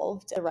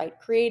involved, the right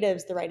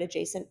creatives, the right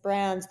adjacent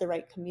brands, the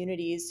right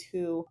communities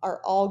who are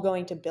all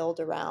going to build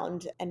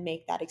around and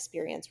make that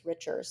experience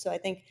richer. So I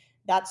think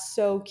that's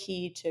so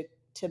key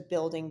to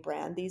building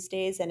brand these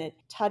days, and it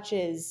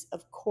touches,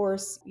 of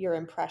course, your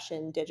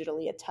impression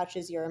digitally, it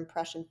touches your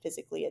impression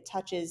physically, it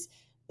touches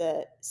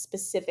the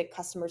specific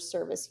customer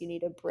service you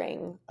need to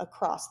bring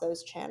across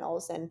those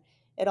channels, and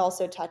it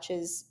also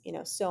touches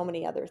so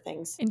many other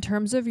things. In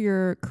terms of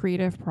your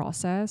creative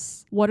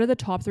process, what are the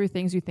top three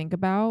things you think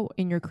about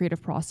in your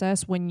creative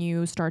process when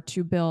you start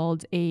to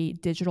build a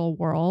digital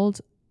world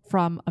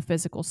from a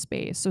physical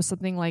space? So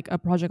something like a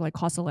project like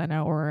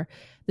Casalena or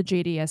the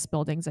JDS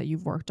buildings that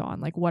you've worked on.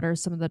 Like, what are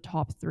some of the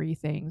top three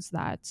things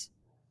that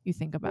you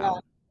think Yeah,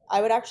 about?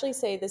 I would actually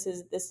say this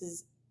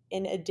is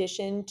in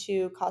addition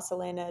to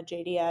Casalena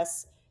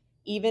JDS,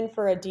 even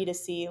for a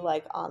D2C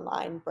like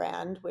online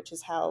brand, which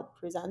is how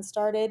Present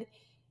started.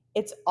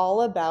 It's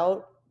all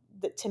about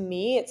to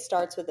me it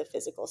starts with a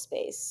physical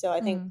space. So I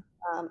think,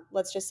 Mm,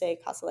 let's just say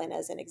Casalena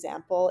as an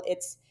example.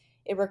 It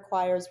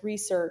requires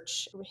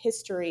research,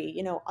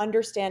 history,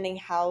 understanding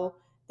how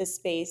the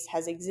space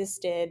has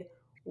existed,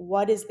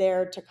 what is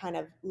there to kind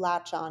of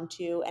latch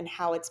onto, and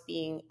how it's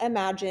being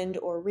imagined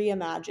or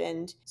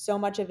reimagined. So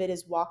much of it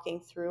is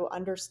walking through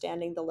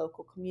understanding the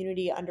local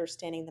community,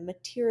 understanding the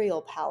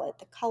material palette,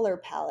 the color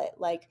palette.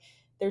 Like,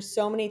 there's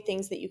so many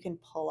things that you can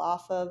pull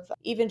off of,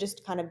 even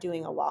just kind of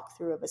doing a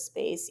walkthrough of a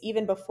space,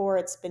 even before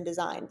it's been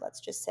designed, let's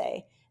just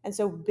say. And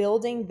so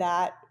building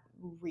that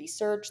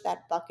research,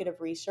 that bucket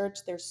of research,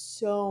 there's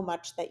so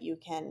much that you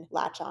can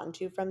latch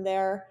onto from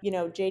there.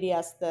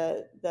 JDS,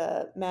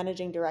 the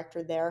managing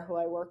director there who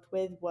I worked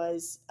with,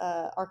 was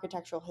an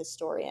architectural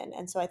historian.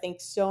 And so I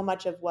think so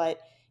much of what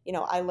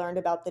I learned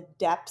about the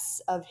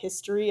depths of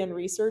history and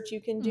research you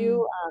can mm,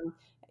 do.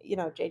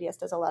 JDS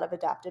does a lot of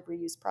adaptive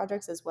reuse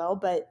projects as well,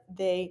 but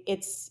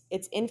it's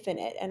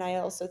infinite. And I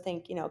also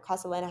think,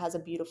 Casalena has a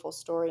beautiful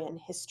story and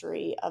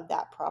history of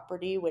that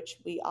property, which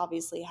we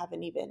obviously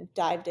haven't even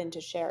dived into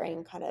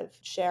sharing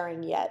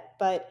yet.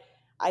 But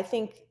I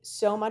think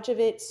so much of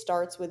it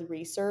starts with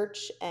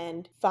research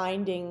and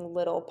finding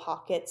little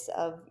pockets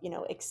of,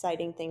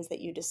 exciting things that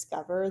you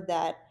discover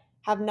that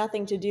have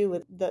nothing to do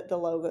with the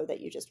logo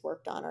that you just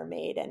worked on or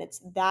made. And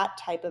it's that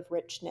type of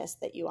richness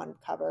that you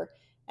uncover.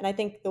 And I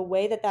think the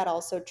way that that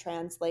also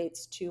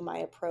translates to my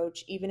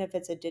approach, even if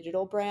it's a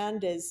digital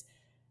brand, is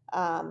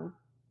um,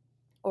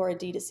 or a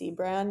D2C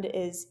brand,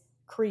 is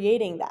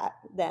creating that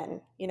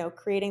then,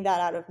 creating that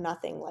out of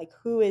nothing. Like,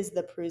 who is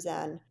the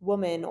Pruzan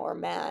woman or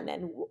man,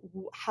 and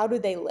how do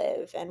they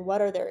live, and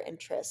what are their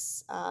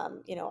interests?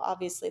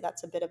 Obviously,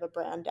 that's a bit of a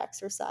brand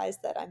exercise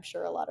that I'm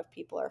sure a lot of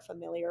people are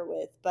familiar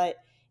with. But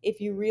if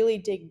you really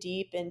dig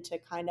deep into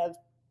kind of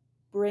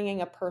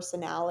bringing a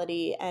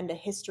personality and a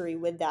history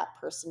with that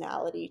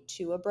personality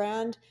to a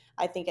brand,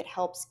 I think it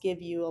helps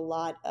give you a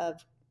lot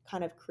of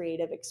kind of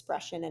creative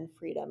expression and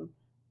freedom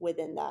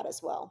within that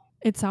as well.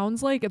 It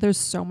sounds like there's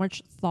so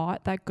much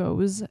thought that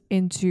goes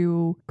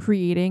into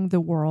creating the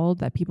world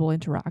that people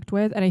interact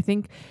with. And I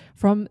think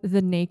from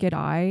the naked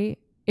eye,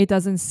 it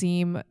doesn't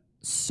seem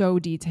so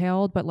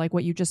detailed, but like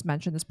what you just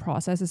mentioned, this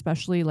process,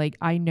 especially like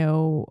I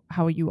know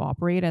how you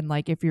operate. And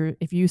like if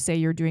you say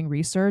you're doing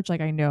research,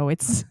 like I know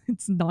it's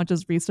it's not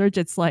just research,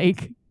 it's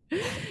like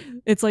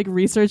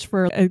research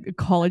for a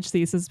college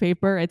thesis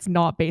paper. It's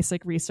not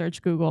basic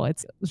research Google.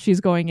 It's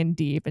she's going in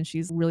deep and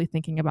she's really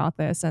thinking about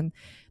this. And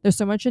there's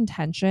so much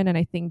intention. And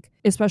I think,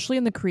 especially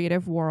in the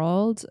creative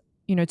world,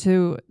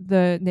 to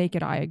the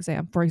naked eye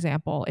for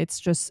example, it's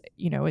just,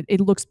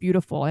 it looks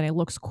beautiful and it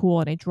looks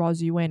cool and it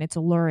draws you in. It's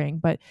alluring,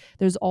 but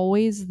there's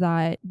always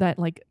that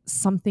like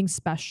something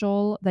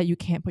special that you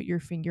can't put your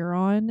finger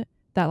on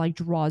that like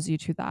draws you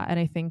to that. And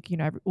I think,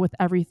 with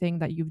everything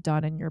that you've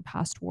done in your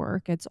past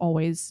work, it's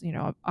always,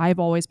 I've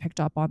always picked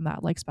up on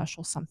that like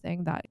special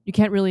something that you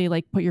can't really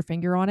like put your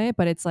finger on it,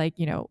 but it's like,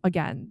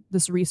 again,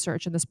 this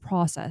research and this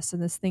process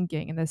and this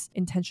thinking and this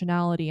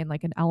intentionality and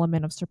like an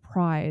element of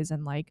surprise.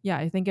 And like, yeah,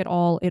 I think it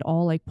all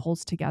like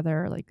pulls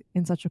together like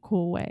in such a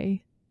cool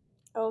way.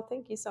 Oh,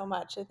 thank you so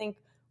much. I think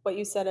what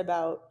you said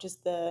about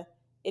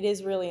it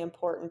is really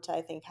important to,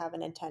 I think, have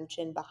an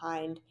intention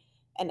behind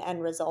an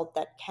end result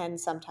that can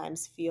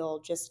sometimes feel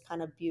just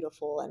kind of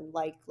beautiful and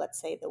like,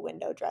 let's say, the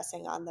window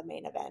dressing on the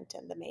main event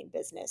and the main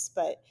business.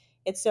 But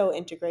it's so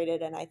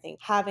integrated. And I think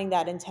having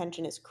that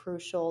intention is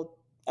crucial,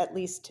 at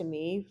least to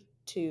me,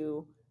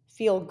 to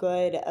feel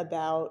good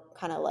about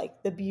kind of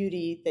like the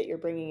beauty that you're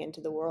bringing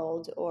into the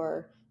world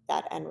or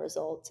that end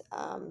result.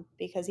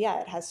 Because, yeah,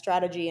 it has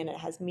strategy and it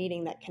has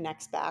meaning that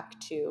connects back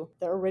to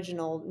the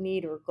original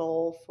need or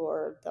goal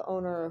for the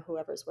owner or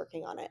whoever's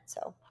working on it.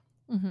 So,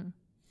 Mm-hmm.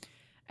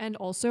 And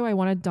also, I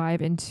want to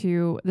dive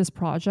into this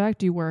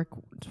project you work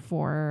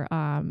for,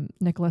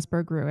 Nicholas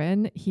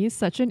Berggruen. He's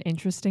such an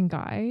interesting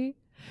guy.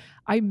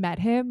 I met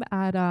him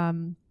at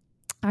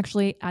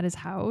actually at his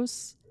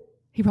house.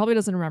 He probably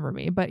doesn't remember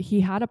me, but he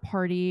had a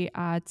party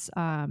at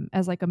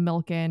as like a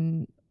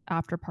Milken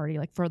after party,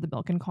 like for the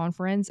Milken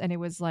conference, and it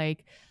was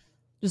like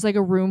just like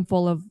a room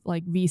full of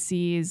like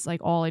VCs,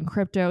 like all in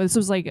crypto. This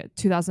was like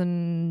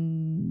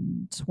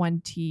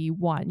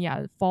 2021.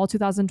 Yeah, fall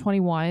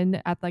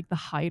 2021 at like the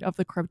height of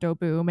the crypto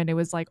boom. And it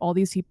was like all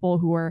these people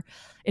who were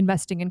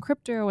investing in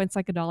crypto and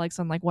psychedelics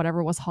and like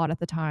whatever was hot at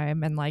the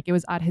time. And like it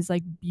was at his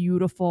like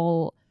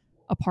beautiful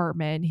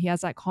apartment. He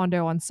has that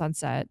condo on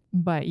Sunset.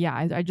 But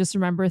yeah, I just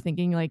remember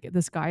thinking like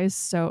this guy is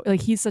so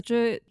like he's such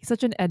an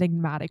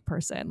enigmatic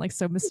person, like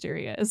so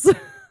mysterious.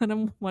 And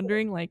I'm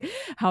wondering like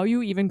how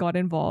you even got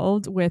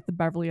involved with the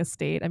Beverly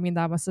Estate. I mean,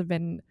 that must have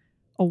been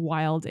a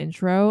wild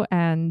intro.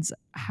 And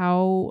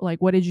how, like,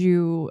 what did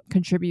you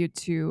contribute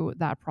to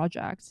that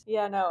project?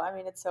 yeah, no, I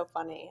mean, it's so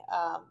funny.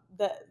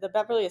 The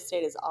Beverly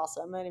Estate is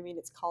awesome. And I mean,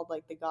 it's called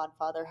like the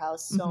Godfather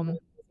House. So Mm-hmm.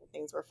 many amazing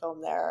things were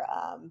filmed there.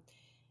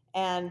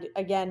 And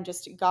again,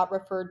 just got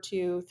referred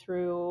to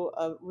through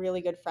a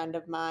really good friend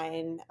of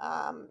mine,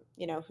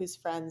 who's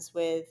friends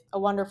with a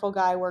wonderful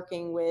guy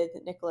working with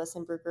Nicholas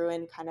and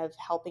Berggruen, kind of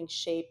helping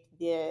shape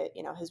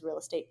his real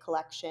estate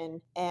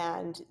collection.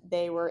 And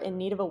they were in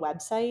need of a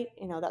website.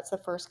 That's the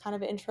first kind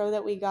of intro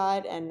that we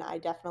got, and I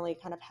definitely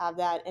kind of have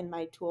that in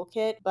my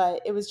toolkit.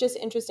 But it was just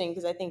interesting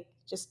because I think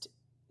just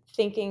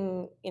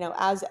thinking,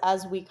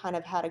 as we kind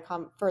of had a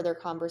further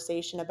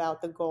conversation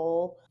about the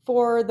goal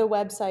for the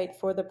website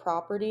for the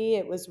property,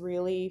 it was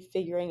really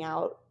figuring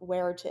out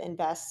where to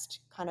invest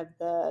kind of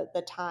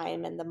the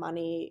time and the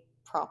money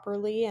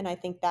properly. And I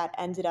think that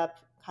ended up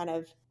kind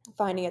of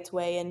finding its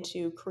way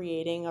into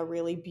creating a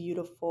really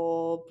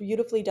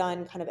beautifully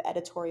done kind of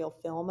editorial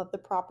film of the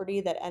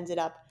property that ended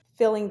up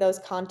filling those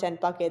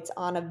content buckets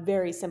on a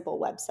very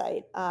simple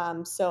website.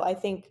 So I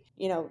think,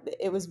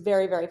 it was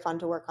very, very fun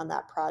to work on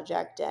that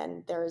project.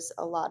 And there's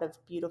a lot of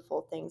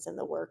beautiful things in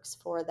the works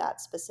for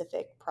that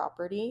specific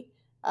property.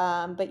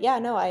 But yeah,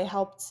 no, I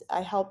helped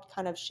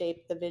kind of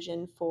shape the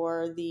vision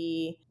for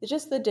the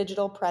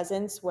digital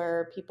presence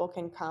where people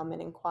can come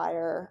and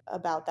inquire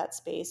about that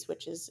space,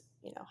 which has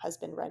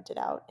been rented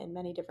out in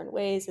many different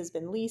ways, has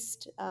been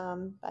leased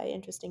by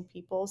interesting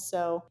people.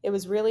 So it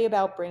was really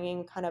about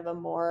bringing kind of a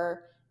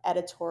more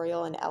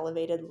editorial and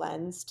elevated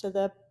lens to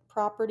the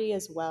property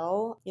as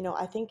well.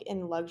 I think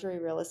in luxury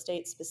real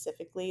estate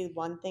specifically,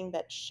 one thing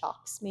that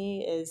shocks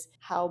me is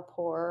how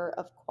poor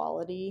of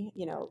quality,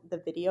 the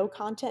video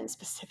content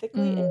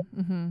specifically is.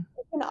 Mm-hmm.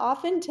 It can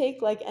often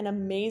take like an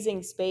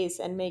amazing space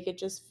and make it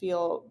just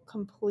feel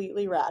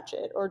completely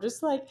ratchet, or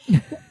just like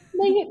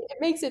it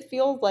makes it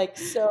feel like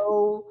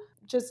so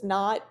just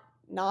not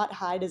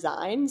high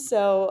design.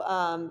 So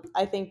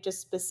I think just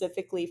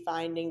specifically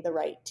finding the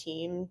right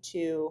team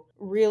to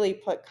really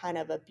put kind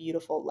of a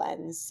beautiful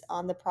lens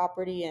on the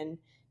property and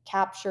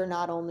capture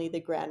not only the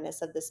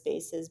grandness of the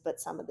spaces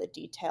but some of the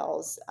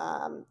details,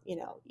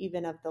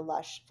 even of the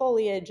lush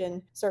foliage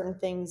and certain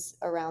things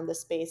around the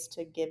space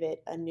to give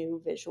it a new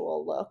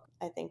visual look,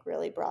 I think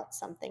really brought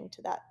something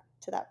to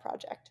that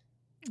project.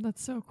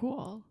 That's so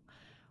cool.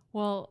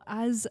 Well,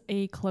 as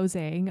a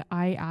closing,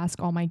 I ask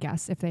all my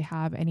guests if they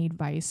have any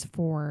advice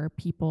for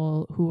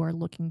people who are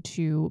looking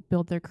to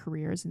build their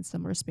careers in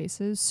similar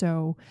spaces.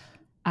 So,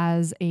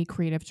 as a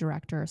creative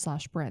director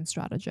slash brand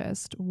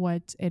strategist,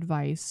 what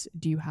advice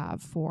do you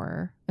have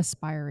for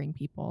aspiring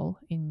people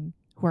in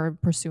who are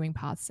pursuing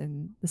paths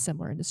in the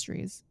similar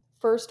industries?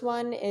 First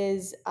one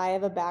is I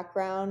have a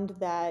background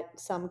that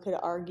some could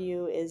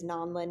argue is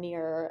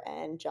nonlinear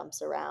and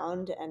jumps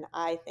around, and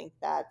I think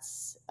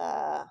that's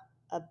a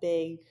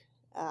big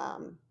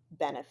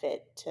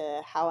benefit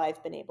to how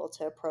I've been able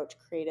to approach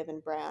creative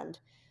and brand.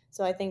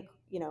 So I think,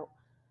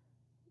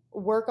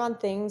 work on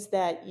things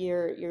that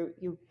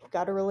you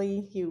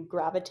gutturally you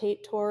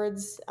gravitate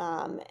towards,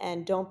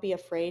 and don't be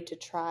afraid to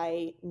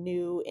try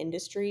new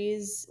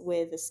industries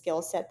with a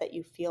skill set that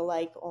you feel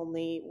like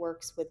only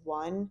works with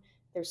one.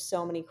 There's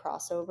so many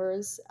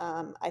crossovers.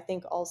 I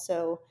think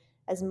also,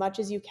 as much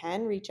as you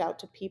can, reach out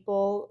to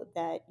people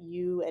that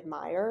you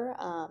admire.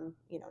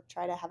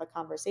 Try to have a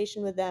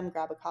conversation with them,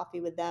 grab a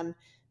coffee with them.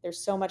 There's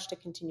so much to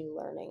continue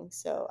learning,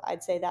 so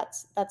I'd say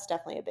that's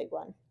definitely a big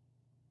one.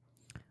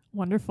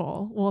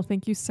 Wonderful. Well,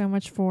 thank you so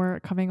much for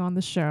coming on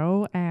the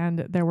show. And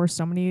there were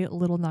so many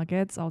little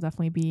nuggets I'll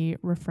definitely be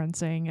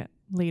referencing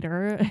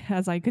later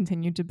as I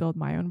continue to build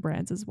my own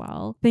brands as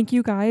well. Thank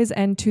you guys.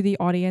 And to the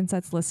audience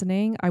that's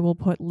listening, I will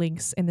put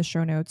links in the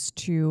show notes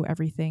to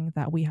everything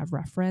that we have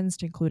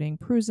referenced, including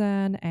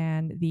Pruzen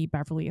and the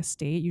Beverly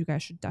Estate. You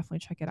guys should definitely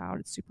check it out.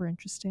 It's super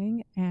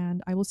interesting.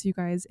 And I will see you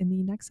guys in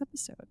the next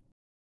episode.